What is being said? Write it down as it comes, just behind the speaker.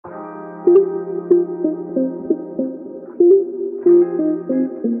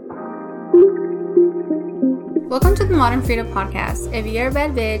Welcome to the Modern Frida podcast. If you're a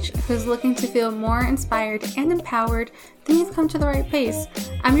bad bitch who's looking to feel more inspired and empowered, then you've come to the right place.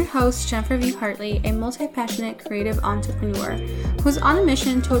 I'm your host, Jennifer V. Hartley, a multi-passionate creative entrepreneur who's on a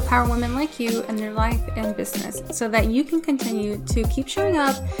mission to empower women like you in their life and business so that you can continue to keep showing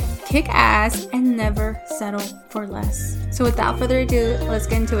up, kick ass, and never settle for less. So without further ado, let's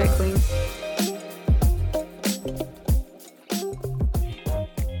get into it, queen.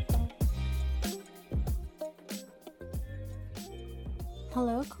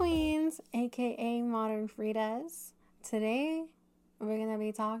 Hello, queens, aka Modern Fridas. Today, we're going to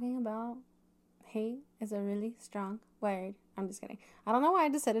be talking about hate is a really strong word. I'm just kidding. I don't know why I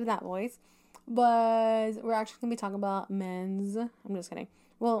just said it in that voice, but we're actually going to be talking about men's. I'm just kidding.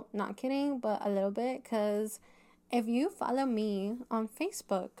 Well, not kidding, but a little bit, because if you follow me on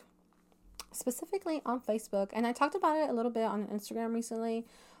Facebook, specifically on Facebook, and I talked about it a little bit on Instagram recently,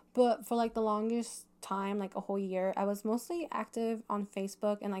 but for like the longest time, like a whole year, I was mostly active on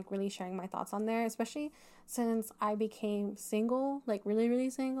Facebook and like really sharing my thoughts on there, especially since I became single, like really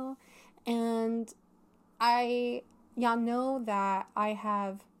single. And y'all know that I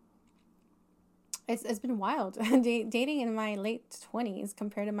have, it's been wild dating in my late 20s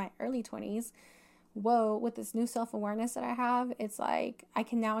compared to my early 20s. Whoa, with this new self-awareness that I have, it's like I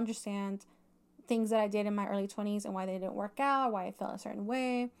can now understand things that I did in my early 20s and why they didn't work out, why I felt a certain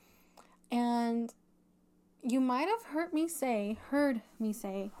way. And you might have heard me say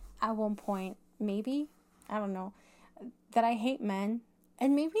at one point, maybe, I don't know, that I hate men.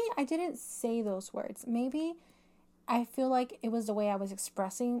 And maybe I didn't say those words. Maybe I feel like it was the way I was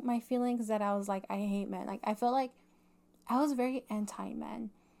expressing my feelings that I was like, I hate men. Like, I felt like I was very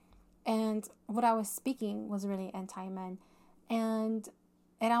anti-men. And what I was speaking was really anti-men. And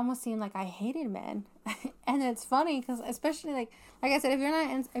it almost seemed like I hated men. And it's funny because especially like I said, if you're not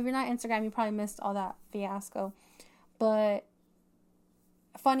Instagram, you probably missed all that fiasco. But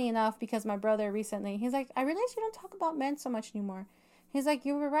funny enough, because my brother recently, he's like, I realized you don't talk about men so much anymore. He's like,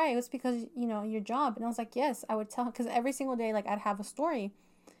 you were right. It was because, your job. And I was like, yes, I would tell him, because every single day, like, I'd have a story.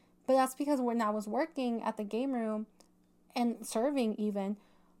 But that's because when I was working at the game room and serving even,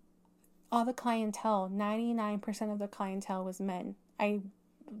 all the clientele, 99% of the clientele was men.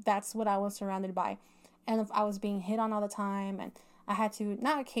 That's what I was surrounded by. And if I was being hit on all the time, and I had to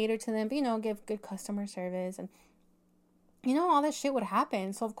not cater to them, but, give good customer service, and, all this shit would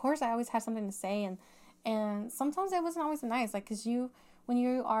happen. So, of course, I always had something to say, and sometimes it wasn't always nice, like, because when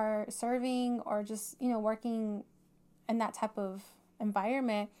you are serving or just, working in that type of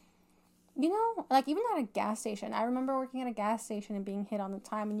environment, like, even at a gas station, I remember working at a gas station and being hit all the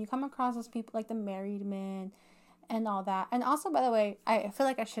time, and you come across those people, like the married men, and all that. And also, by the way, I feel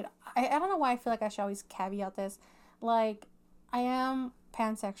like I don't know why I feel like I should always caveat this. Like, I am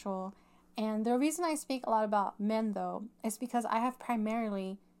pansexual. And the reason I speak a lot about men, though, is because I have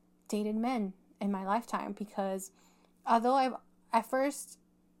primarily dated men in my lifetime. Because although at first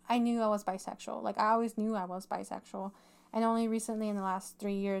I knew I was bisexual. Like, I always knew I was bisexual. And only recently in the last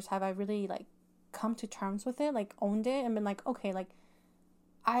 3 years have I really, like, come to terms with it. Like, owned it and been like, okay, like,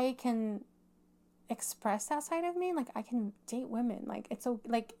 I can express that side of me. Like, I can date women. Like,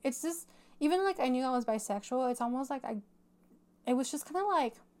 it's just, even like I knew I was bisexual, it's almost like it was just kind of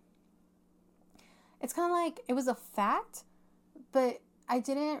like, it's kind of like it was a fact, but I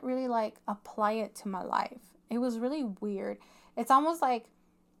didn't really like apply it to my life. It was really weird. It's almost like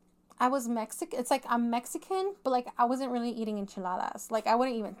I was Mexican. It's like I'm Mexican, but like I wasn't really eating enchiladas. Like, I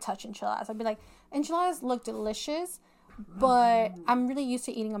wouldn't even touch enchiladas. I'd be like, enchiladas look delicious, but I'm really used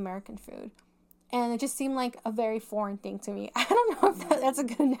to eating American food. And it just seemed like a very foreign thing to me. I don't know if that's a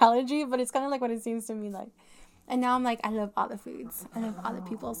good analogy, but it's kind of like what it seems to me like. And now I'm like, I love other foods. I love other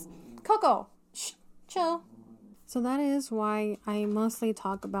people's. Coco, shh, chill. So that is why I mostly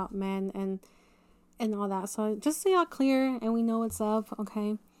talk about men and all that. So just so y'all clear and we know what's up,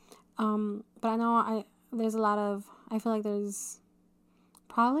 okay? But I know I feel like there's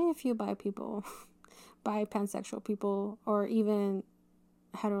probably a few bi pansexual people, or even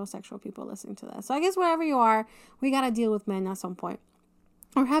heterosexual people listening to this. So I guess wherever you are, we got to deal with men at some point,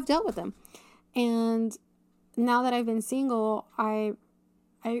 or have dealt with them. And now that I've been single, I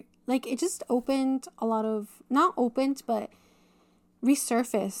like, it just opened a lot of, not opened, but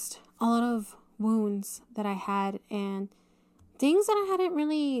resurfaced a lot of wounds that I had, and things that I hadn't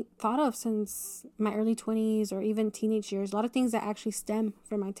really thought of since my early 20s or even teenage years. A lot of things that actually stem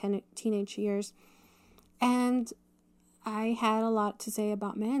from my teenage years. And I had a lot to say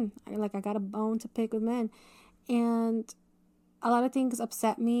about men. I got a bone to pick with men. And a lot of things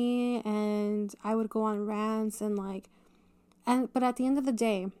upset me, and I would go on rants and but at the end of the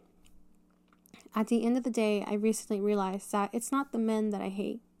day, I recently realized that it's not the men that I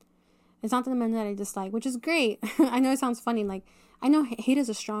hate. It's not the men that I dislike, which is great. I know it sounds funny. Like, I know hate is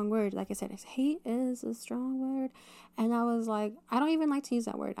a strong word. Like I said, hate is a strong word. And I was like, I don't even like to use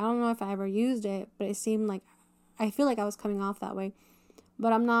that word. I don't know if I ever used it, but it seemed like, I feel like I was coming off that way.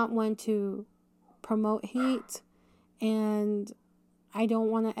 But I'm not one to promote hate. And I don't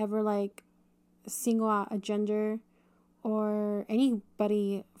want to ever like single out a gender or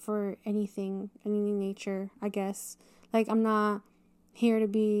anybody for anything, any nature, I guess. Like, I'm not here to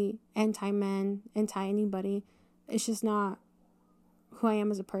be anti-men, anti-anybody. It's just not who I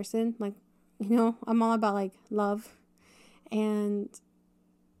am as a person. Like, I'm all about like love, and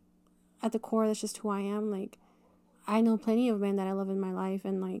at the core, that's just who I am. Like, I know plenty of men that I love in my life,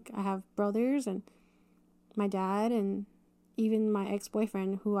 and like, I have brothers and my dad and even my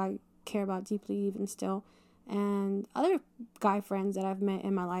ex-boyfriend who I care about deeply even still, and other guy friends that I've met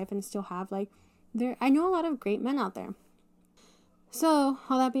in my life and still have. Like, I know a lot of great men out there. So,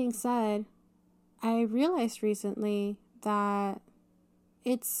 all that being said, I realized recently that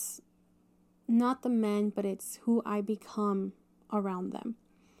it's not the men, but it's who I become around them.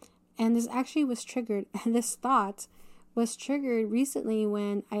 And this actually was triggered, and this thought was triggered recently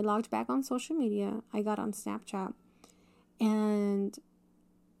when I logged back on social media. I got on Snapchat, and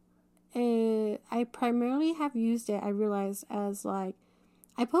I primarily have used it, I realized, as like,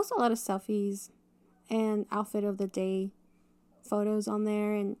 I post a lot of selfies and outfit of the day photos on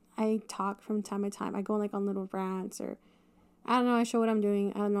there, and I talk from time to time. I go like on little rants, or I don't know, I show what I'm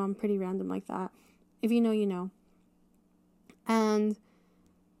doing. I don't know, I'm pretty random like that. If you know, you know. And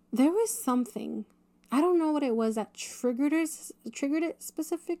there was something, I don't know what it was that triggered it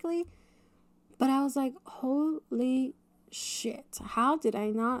specifically, but I was like, holy shit, how did I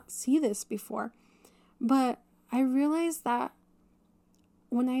not see this before? But I realized that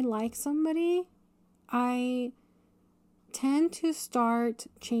when I like somebody, I tend to start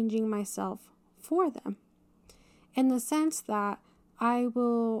changing myself for them, in the sense that I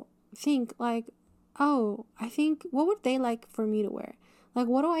will think like, oh, I think, what would they like for me to wear? Like,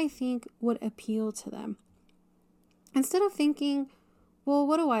 what do I think would appeal to them? Instead of thinking, well,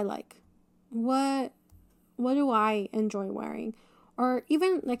 what do I like? What do I enjoy wearing? Or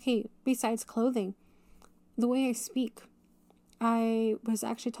even like, hey, besides clothing, the way I speak. I was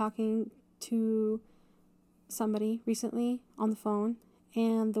actually talking to somebody recently on the phone,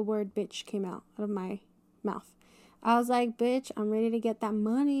 and the word bitch came out of my mouth. I was like, bitch, I'm ready to get that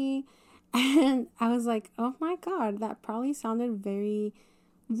money. And I was like, oh my God, that probably sounded very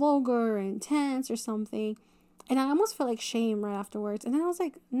vulgar or intense or something. And I almost felt like shame right afterwards. And then I was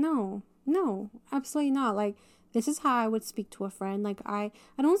like, no, absolutely not. Like, this is how I would speak to a friend. Like, I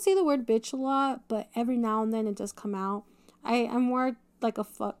don't say the word bitch a lot, but every now and then it does come out. I'm more like a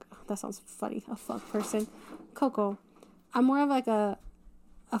fuck. That sounds funny. A fuck person. Coco. I'm more of like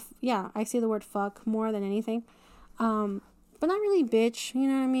yeah, I say the word fuck more than anything. But not really bitch, you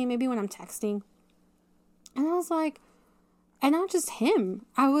know what I mean? Maybe when I'm texting. And I was like, and not just him.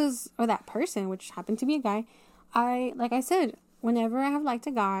 Or that person, which happened to be a guy. Like I said, whenever I have liked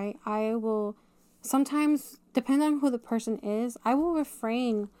a guy, I will sometimes, depending on who the person is, I will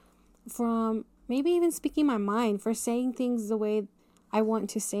refrain from maybe even speaking my mind, for saying things the way I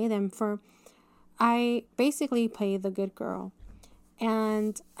want to say them. I basically play the good girl.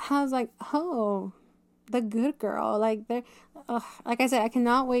 And I was like, oh, the good girl. Like, like I said, I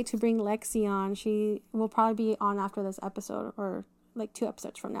cannot wait to bring Lexi on. She will probably be on after this episode, or like 2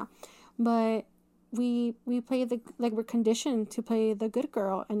 episodes from now. But we play we're conditioned to play the good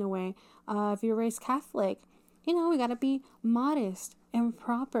girl in a way. If you're raised Catholic, we gotta be modest and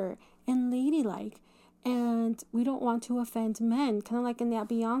proper and ladylike, and we don't want to offend men. Kind of like in that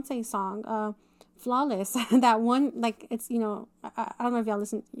Beyonce song, Flawless. That one, like, it's, I don't know if y'all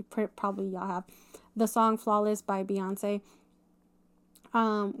listen, probably y'all have the song Flawless by Beyonce,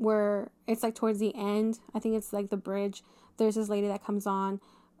 where it's like towards the end, I think it's like the bridge, there's this lady that comes on,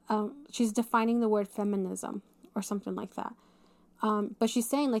 she's defining the word feminism or something like that, but she's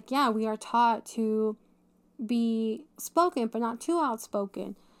saying like, yeah, we are taught to be spoken but not too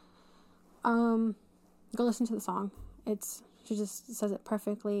outspoken. Go listen to the song. She just says it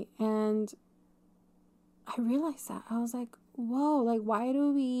perfectly. And I realized that I was like, whoa, like, why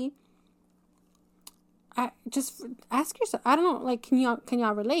do we, I just ask yourself, I don't know, like, can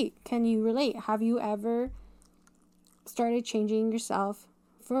y'all relate? Can you relate? Have you ever started changing yourself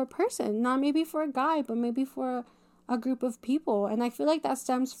for a person? Not maybe for a guy, but maybe for a group of people. And I feel like that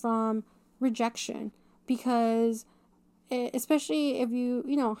stems from rejection, because especially if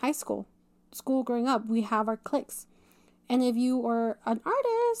high school growing up, we have our cliques. And if you are an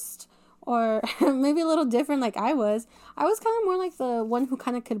artist or maybe a little different like I was kind of more like the one who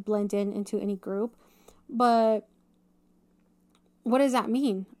kind of could blend into any group. But what does that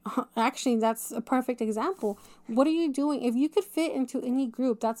mean? Actually, that's a perfect example. What are you doing? If you could fit into any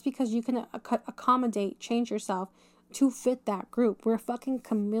group, that's because you can accommodate, change yourself to fit that group. We're fucking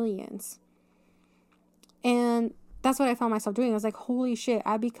chameleons. And that's what I found myself doing. I was like, holy shit,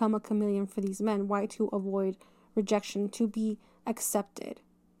 I become a chameleon for these men. Why? To avoid rejection, to be accepted.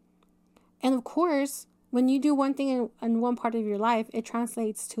 And of course, when you do one thing in one part of your life, it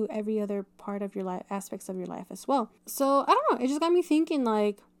translates to every other part of your life, aspects of your life as well. So I don't know. It just got me thinking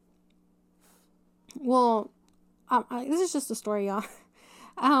like, well, this is just a story, y'all.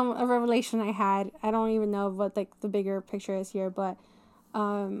 A revelation I had. I don't even know what like the bigger picture is here, but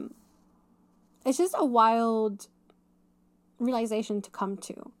it's just a wild realization to come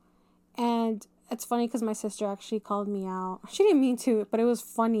to. And it's funny because my sister actually called me out. She didn't mean to, but it was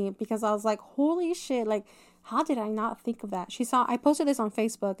funny because I was like, holy shit, like, how did I not think of that? I posted this on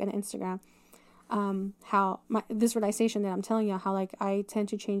Facebook and Instagram, how this realization that I'm telling you, how like I tend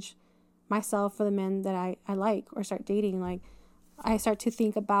to change myself for the men that I like or start dating. Like, I start to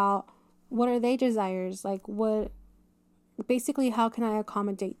think about what are their desires? Like, basically, how can I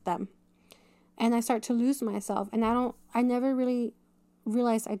accommodate them? And I start to lose myself. And I never really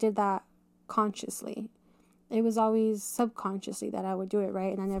realized I did that consciously. It was always subconsciously that I would do it,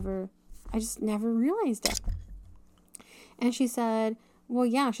 right? And I just never realized it. And she said, well,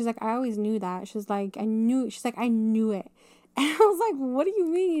 yeah. She's like, I always knew that. She's like, I knew it. And I was like, what do you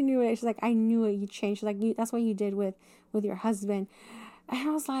mean you knew it? She's like, I knew it. You changed. She's like, that's what you did with your husband. And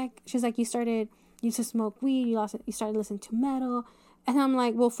I was like, she's like, you used to smoke weed. You started listening to metal. And I'm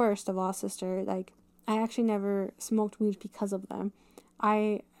like, well, first of all, sister, like, I actually never smoked weed because of them.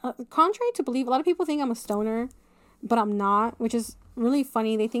 Contrary to belief, a lot of people think I'm a stoner, but I'm not, which is really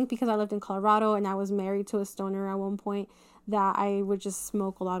funny. They think because I lived in Colorado and I was married to a stoner at one point that I would just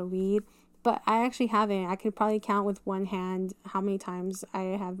smoke a lot of weed, but I actually haven't. I could probably count with one hand how many times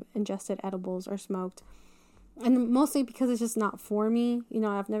I have ingested edibles or smoked, and mostly because it's just not for me.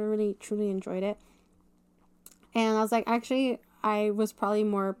 I've never really truly enjoyed it. And I was like, actually, I was probably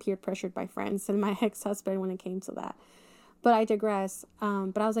more peer pressured by friends than my ex-husband when it came to that. But I digress.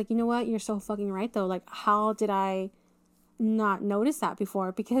 But I was like, you know what? You're so fucking right, though. Like, how did I not notice that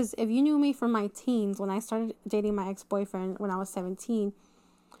before? Because if you knew me from my teens, when I started dating my ex-boyfriend when I was 17,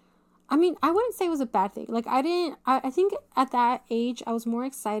 I mean, I wouldn't say it was a bad thing. Like, I think at that age, I was more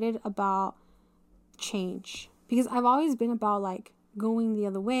excited about change. Because I've always been about, like, going the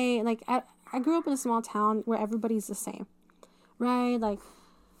other way. And, like, I grew up in a small town where everybody's the same. Right? Like,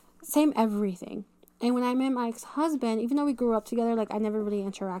 same everything. And when I met my ex-husband, even though we grew up together, like, I never really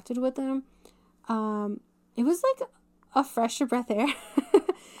interacted with him. It was like a fresher breath air.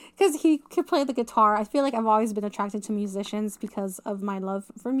 Because he could play the guitar. I feel like I've always been attracted to musicians because of my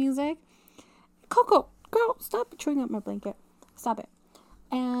love for music. Coco, girl, stop chewing up my blanket. Stop it.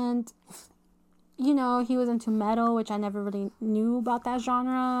 And, he was into metal, which I never really knew about that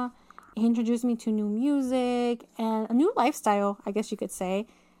genre. He introduced me to new music and a new lifestyle, I guess you could say.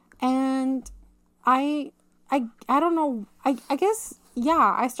 And I don't know. I guess,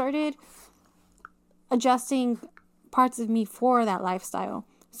 yeah, I started adjusting parts of me for that lifestyle.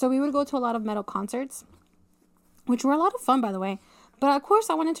 So we would go to a lot of metal concerts, which were a lot of fun, by the way. But of course,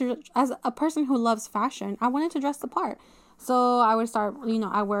 I wanted to, as a person who loves fashion, I wanted to dress the part. So I would start,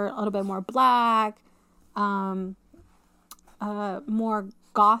 I wear a little bit more black, more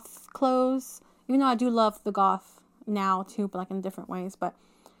goth clothes. Even though I do love the goth now too, but like in different ways. But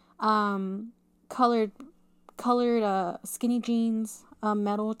colored skinny jeans,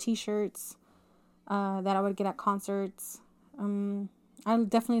 metal t-shirts that I would get at concerts. I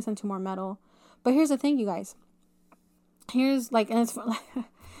definitely listen to more metal. But here's the thing, you guys. Here's like, and it's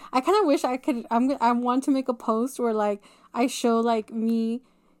I kind of wish I could. I want to make a post where like I show like me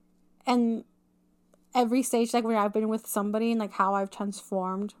and every stage like where I've been with somebody and like how I've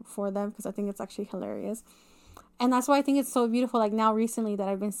transformed for them, because I think it's actually hilarious. And that's why I think it's so beautiful. Like now recently that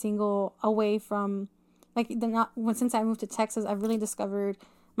I've been single away from since I moved to Texas, I've really discovered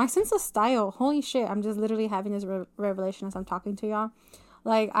my sense of style. Holy shit, I'm just literally having this revelation as I'm talking to y'all.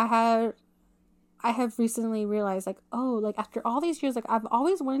 Like I have recently realized like, oh, like after all these years, like I've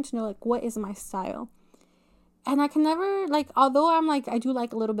always wanted to know like what is my style. And I can never like, although I'm like I do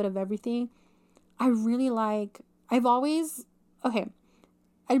like a little bit of everything, I've always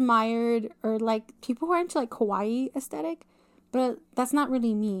admired or like people who are into like kawaii aesthetic. But that's not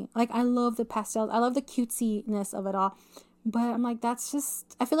really me. Like, I love the pastels. I love the cutesiness of it all. But I'm like, that's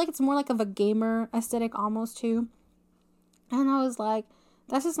just, I feel like it's more like of a gamer aesthetic almost too. And I was like,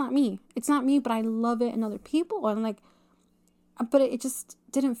 that's just not me. It's not me, but I love it in other people. And like, but it just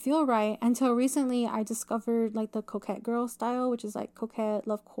didn't feel right until recently. I discovered like the coquette girl style, which is like coquette,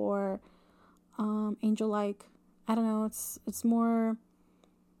 love core, angel like. I don't know. It's more,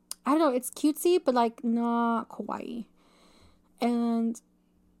 I don't know. It's cutesy, but like not kawaii. And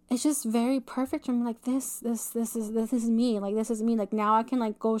it's just very perfect. I'm like, this is me. Like, this is me. Like, now I can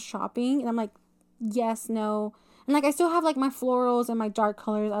like go shopping and I'm like, yes, no. And like, I still have like my florals and my dark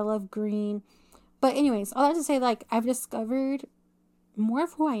colors. I love green. But anyways, all that to say, like, I've discovered more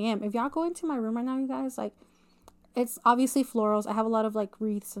of who I am. If y'all go into my room right now, you guys, like, it's obviously florals. I have a lot of like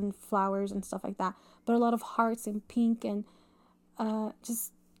wreaths and flowers and stuff like that. But a lot of hearts and pink and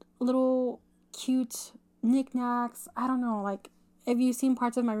just little cute knickknacks. I don't know, like, if you've seen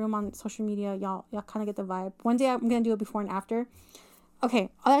parts of my room on social media, y'all kind of get the vibe. One day I'm gonna do a before and after. Okay,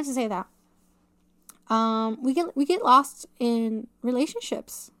 all that to say that we get lost in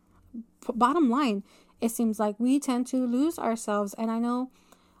relationships. Bottom line, it seems like we tend to lose ourselves. And I know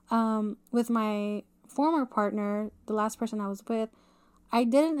with my former partner, the last person I was with, I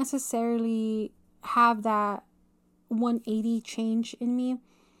didn't necessarily have that 180 change in me.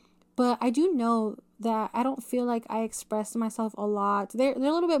 But I do know that I don't feel like I expressed myself a lot. They're a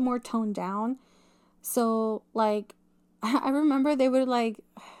little bit more toned down. So, like, I remember they would, like,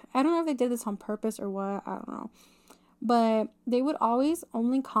 I don't know if they did this on purpose or what. I don't know. But they would always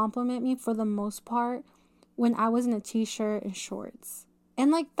only compliment me for the most part when I was in a t-shirt and shorts. And,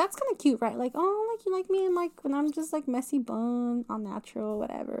 like, that's kind of cute, right? Like, oh, like, you like me and, like, when I'm just, like, messy bun, all natural,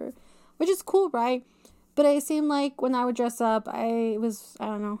 whatever. Which is cool, right? But it seemed like when I would dress up, I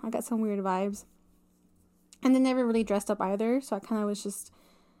don't know, I got some weird vibes. And they never really dressed up either. So I kind of was just,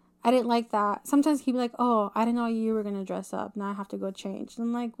 I didn't like that. Sometimes he'd be like, oh, I didn't know you were going to dress up. Now I have to go change. And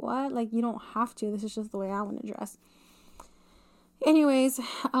I'm like, what? Like, you don't have to. This is just the way I want to dress. Anyways,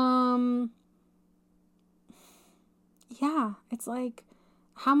 yeah, it's like,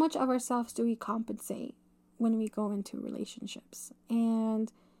 how much of ourselves do we compensate when we go into relationships?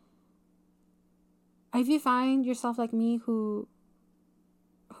 And if you find yourself like me who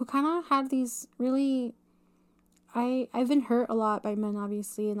kind of had these really, I've been hurt a lot by men,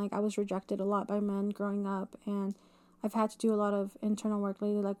 obviously, and like I was rejected a lot by men growing up, and I've had to do a lot of internal work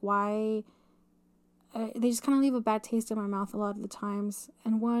lately, like why they just kind of leave a bad taste in my mouth a lot of the times.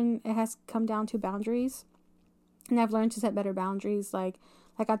 And one, it has come down to boundaries, and I've learned to set better boundaries. Like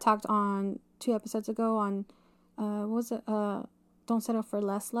I talked on 2 episodes ago on what was it, Don't Settle for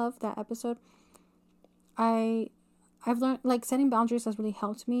Less Love, that episode. I've learned, like, setting boundaries has really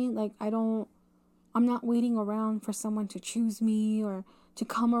helped me. Like, I'm not waiting around for someone to choose me or to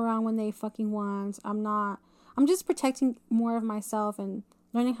come around when they fucking want. I'm just protecting more of myself and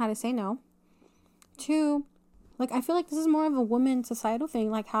learning how to say no. 2, like, I feel like this is more of a woman societal thing,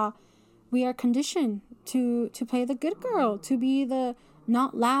 like how we are conditioned to play the good girl, to be the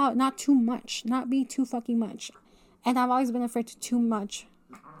not loud, not too much, not be too fucking much. And I've always been afraid to too much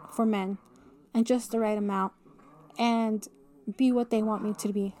for men, and just the right amount, and be what they want me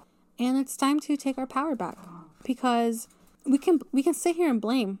to be. And it's time to take our power back, because we can sit here and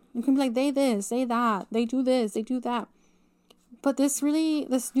blame. We can be like, they this, they that, they do this, they do that. But this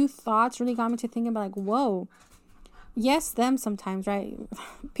new thoughts really got me to thinking about, like, whoa, yes, them sometimes, right?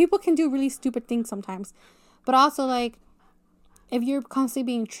 People can do really stupid things sometimes, but also, like, if you're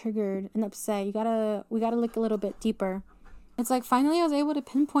constantly being triggered and upset, we gotta look a little bit deeper. It's like, finally I was able to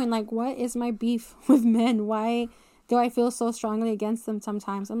pinpoint, like, what is my beef with men? Why do I feel so strongly against them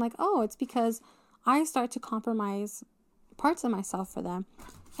sometimes? I'm like, oh, it's because I start to compromise parts of myself for them.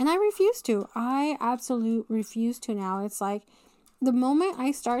 And I refuse to. I absolutely refuse to now. It's like, the moment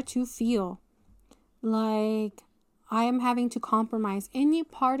I start to feel like I am having to compromise any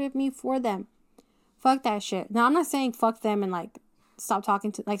part of me for them, fuck that shit. Now, I'm not saying fuck them and, like, stop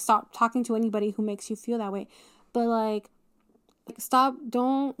talking to anybody who makes you feel that way. But, like,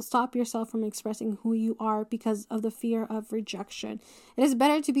 don't stop yourself from expressing who you are because of the fear of rejection. It is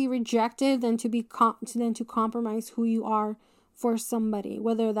better to be rejected than to compromise who you are for somebody,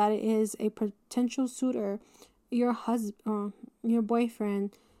 whether that is a potential suitor, your husband, your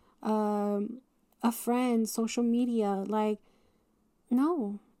boyfriend, a friend, social media. Like,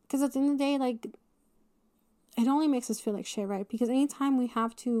 no, because at the end of the day, like, it only makes us feel like shit, right? Because anytime we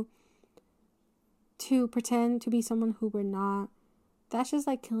have to pretend to be someone who we're not, that's just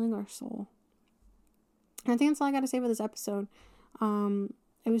like killing our soul. And I think that's all I got to say for this episode.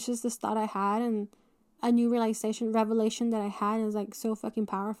 It was just this thought I had, and a new revelation that I had. It was like so fucking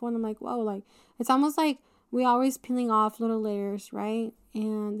powerful. And I'm like, whoa, like it's almost like we always peeling off little layers, right?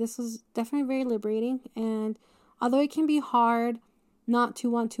 And this was definitely very liberating. And although it can be hard not to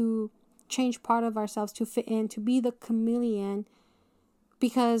want to change part of ourselves to fit in, to be the chameleon,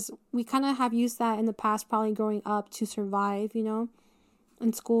 because we kind of have used that in the past, probably growing up to survive, you know,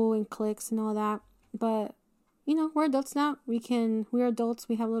 in school and cliques and all that. But you know, we're adults now. We're adults.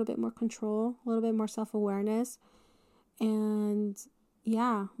 We have a little bit more control, a little bit more self-awareness. And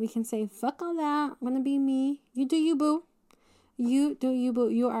yeah, we can say, fuck all that. I'm going to be me. You do you, boo. You do you, boo.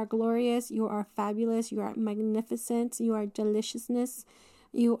 You are glorious. You are fabulous. You are magnificent. You are deliciousness.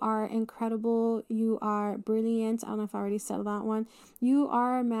 You are incredible. You are brilliant. I don't know if I already said that one. You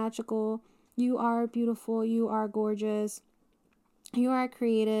are magical. You are beautiful. You are gorgeous. You are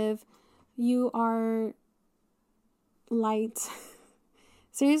creative. You are light.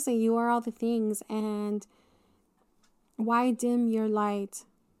 Seriously, you are all the things. And why dim your light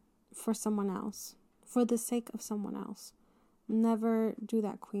for someone else, for the sake of someone else? Never do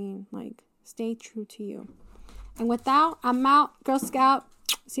that, queen. Like, stay true to you. And with that, I'm out, Girl Scout.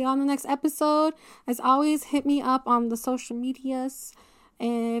 See you on the next episode. As always, hit me up on the social medias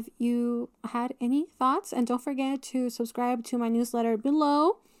if you had any thoughts. And don't forget to subscribe to my newsletter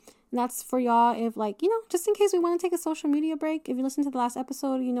below. That's for y'all if, like, you know, just in case we want to take a social media break. If you listen to the last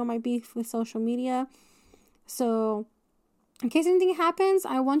episode, you know my beef with social media. So in case anything happens,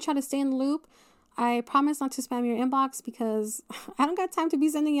 I want y'all to stay in the loop. I promise not to spam your inbox because I don't got time to be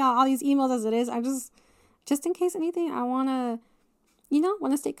sending y'all all these emails as it is. I just in case anything, I want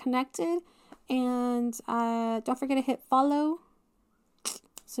to stay connected. And don't forget to hit follow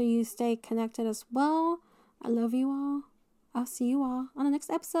so you stay connected as well. I love you all. I'll see you all on the next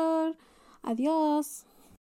episode. Adios.